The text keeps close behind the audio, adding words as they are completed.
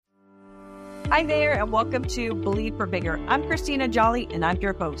Hi there, and welcome to Believe for Bigger. I'm Christina Jolly, and I'm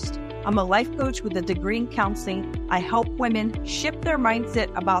your host. I'm a life coach with a degree in counseling. I help women shift their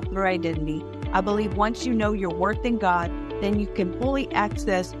mindset about their identity. I believe once you know your worth in God, then you can fully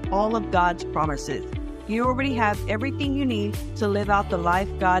access all of God's promises. You already have everything you need to live out the life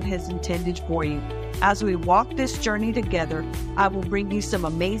God has intended for you. As we walk this journey together, I will bring you some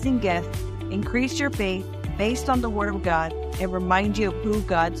amazing guests, increase your faith based on the Word of God, and remind you of who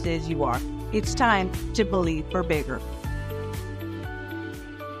God says you are. It's time to believe for bigger.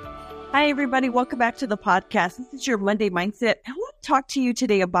 Hi, everybody. Welcome back to the podcast. This is your Monday Mindset. I want to talk to you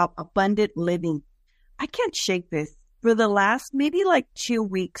today about abundant living. I can't shake this. For the last maybe 2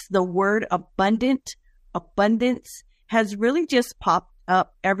 weeks, the word abundance has really just popped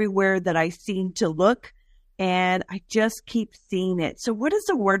up everywhere that I seem to look, and I just keep seeing it. So what does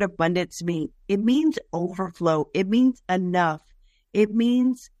the word abundance mean? It means overflow. It means enough. It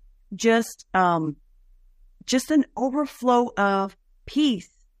means just an overflow of peace,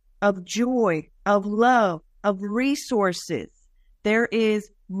 of joy, of love, of resources. There is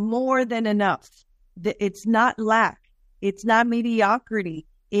more than enough. It's not lack. It's not mediocrity.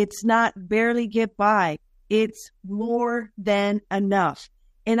 It's not barely get by. It's more than enough.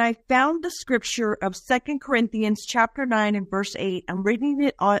 And I found the scripture of 2 Corinthians chapter 9 and verse 8. I'm reading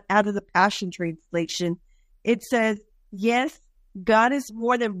it out of the Passion Translation. It says, "Yes, God is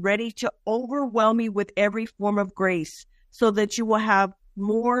more than ready to overwhelm you with every form of grace so that you will have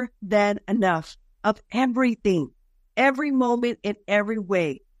more than enough of everything, every moment in every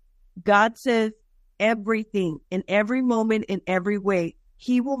way." God says everything in every moment in every way.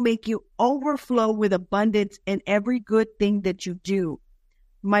 He will make you overflow with abundance in every good thing that you do.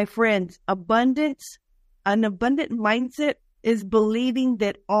 My friends, an abundant mindset is believing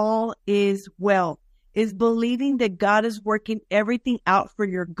that all is well. Is believing that God is working everything out for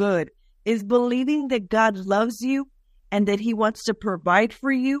your good, is believing that God loves you and that He wants to provide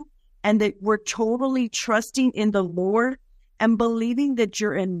for you, and that we're totally trusting in the Lord and believing that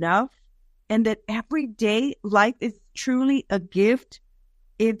you're enough, and that every day life is truly a gift.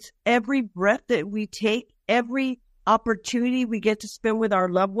 It's every breath that we take, every opportunity we get to spend with our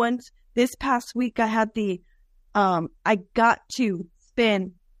loved ones. This past week, I got to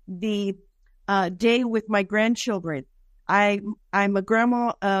spend the day with my grandchildren. I'm a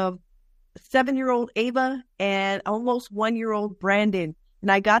grandma of 7-year-old Ava and almost 1-year-old Brandon. And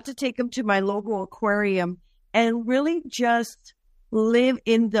I got to take them to my local aquarium and really just live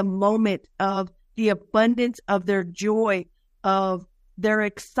in the moment of the abundance of their joy, of their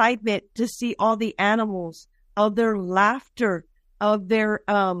excitement to see all the animals, of their laughter, of their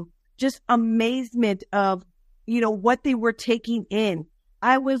just amazement of, what they were taking in.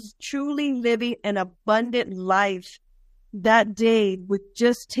 I was truly living an abundant life that day with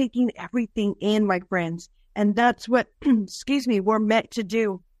just taking everything in, my friends. And that's what, we're meant to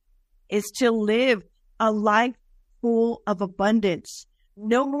do, is to live a life full of abundance.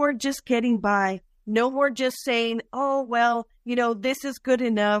 No more just getting by. No more just saying, oh, well, this is good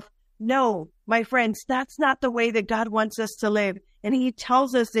enough. No, my friends, that's not the way that God wants us to live. And He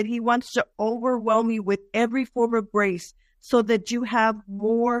tells us that He wants to overwhelm you with every form of grace, so that you have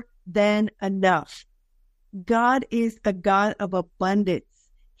more than enough. God is a God of abundance.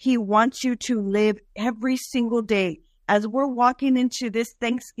 He wants you to live every single day. As we're walking into this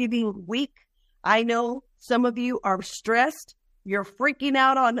Thanksgiving week, I know some of you are stressed. You're freaking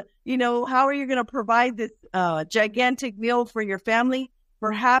out on, how are you going to provide this gigantic meal for your family?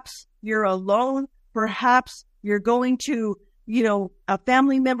 Perhaps you're alone. Perhaps you're going to, a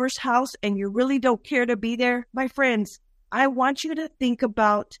family member's house and you really don't care to be there. My friends, I want you to think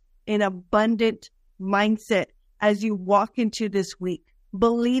about an abundant mindset as you walk into this week,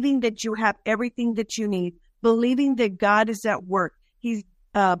 believing that you have everything that you need, believing that God is at work. He's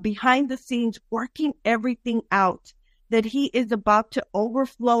behind the scenes working everything out, that He is about to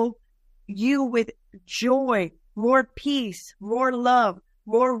overflow you with joy, more peace, more love,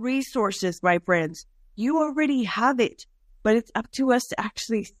 more resources, my friends. You already have it, but it's up to us to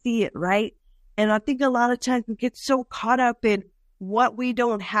actually see it, right? And I think a lot of times we get so caught up in what we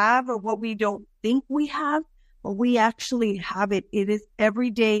don't have or what we don't think we have, but we actually have it. It is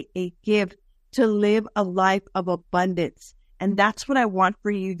every day a gift to live a life of abundance. And that's what I want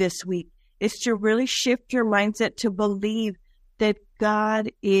for you this week, is to really shift your mindset to believe that God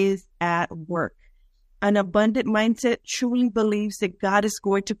is at work. An abundant mindset truly believes that God is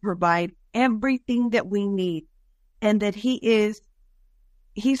going to provide everything that we need, and that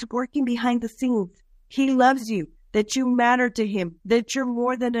He's working behind the scenes. He loves you, that you matter to Him, that you're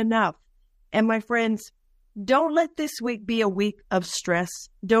more than enough. And my friends, don't let this week be a week of stress.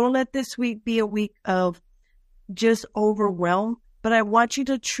 Don't let this week be a week of just overwhelm. But I want you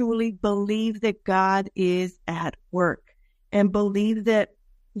to truly believe that God is at work and believe that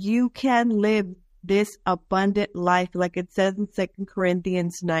you can live this abundant life, like it says in 2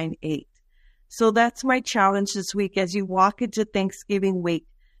 Corinthians 9:8. So that's my challenge this week as you walk into Thanksgiving week.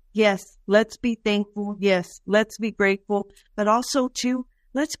 Yes, let's be thankful. Yes, let's be grateful. But also, too,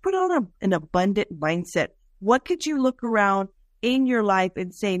 let's put on an abundant mindset. What could you look around in your life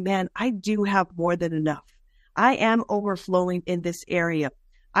and say, man, I do have more than enough. I am overflowing in this area.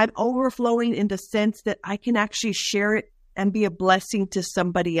 I'm overflowing in the sense that I can actually share it and be a blessing to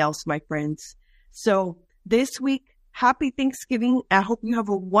somebody else, my friends. So this week, happy Thanksgiving. I hope you have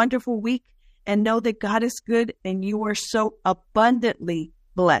a wonderful week and know that God is good and you are so abundantly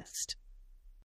blessed.